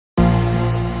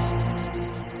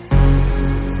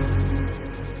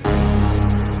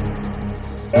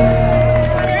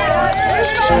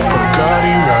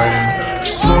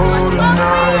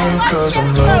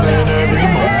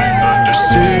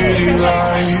city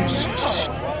lights.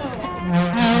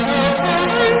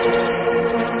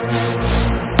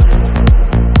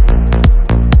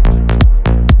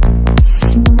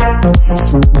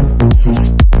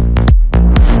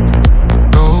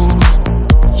 Oh,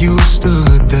 you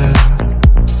stood there,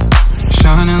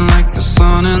 shining like the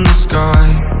sun in the sky.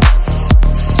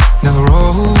 Never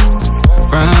old,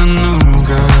 brand new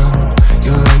girl.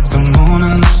 You're like the moon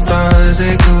and the stars,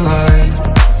 they collide.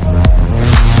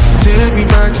 Take me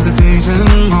back to the days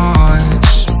in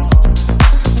March,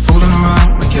 fooling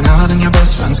around, making out in your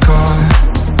best friend's car.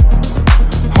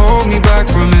 Hold me back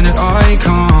for a minute, I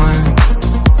can't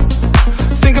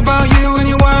think about you when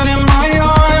you weren't in my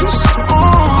arms.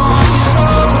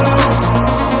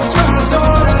 Smell the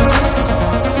daughter,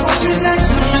 while she's next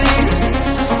to me.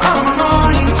 Out of my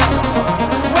mind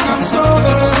when I'm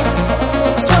sober.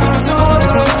 Smell the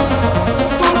daughter,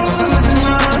 full of losing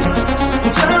her.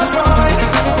 I'm terrified.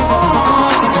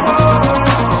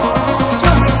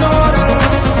 Smell the daughter,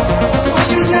 while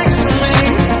she's next to me.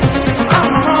 Out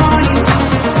of my mind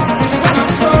when I'm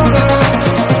sober.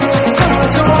 Smell the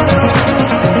daughter.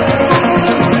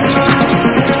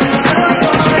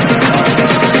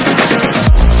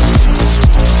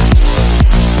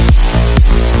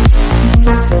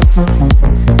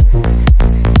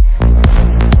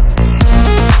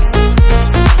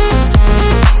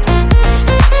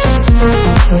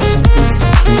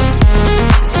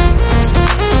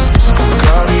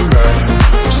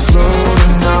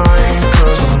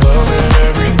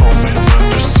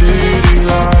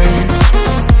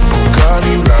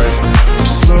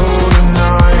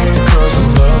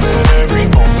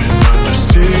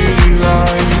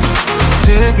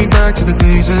 To the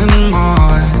days in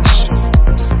March,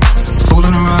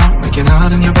 fooling around, making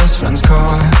out in your best friend's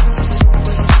car.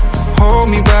 Hold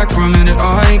me back for a minute,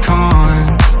 I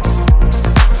can't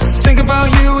think about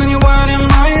you when you weren't in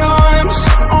my arms.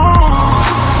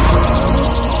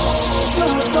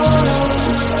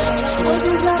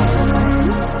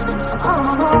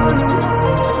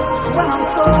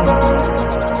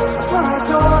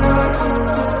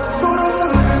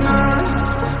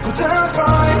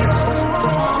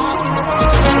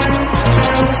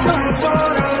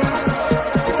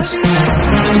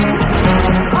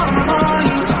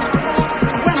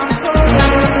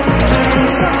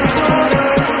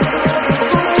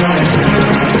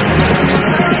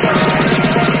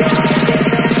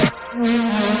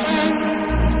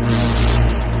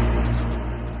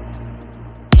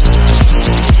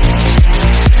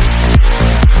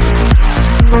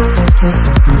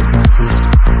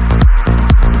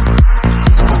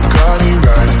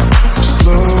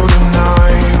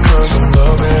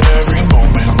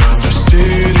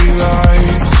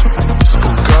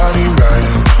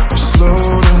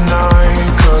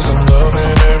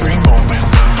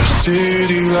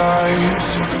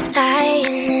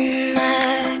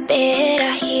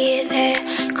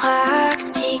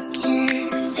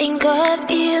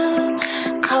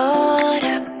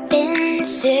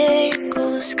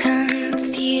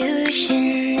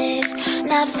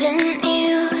 Nothing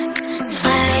new.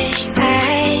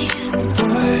 Flashback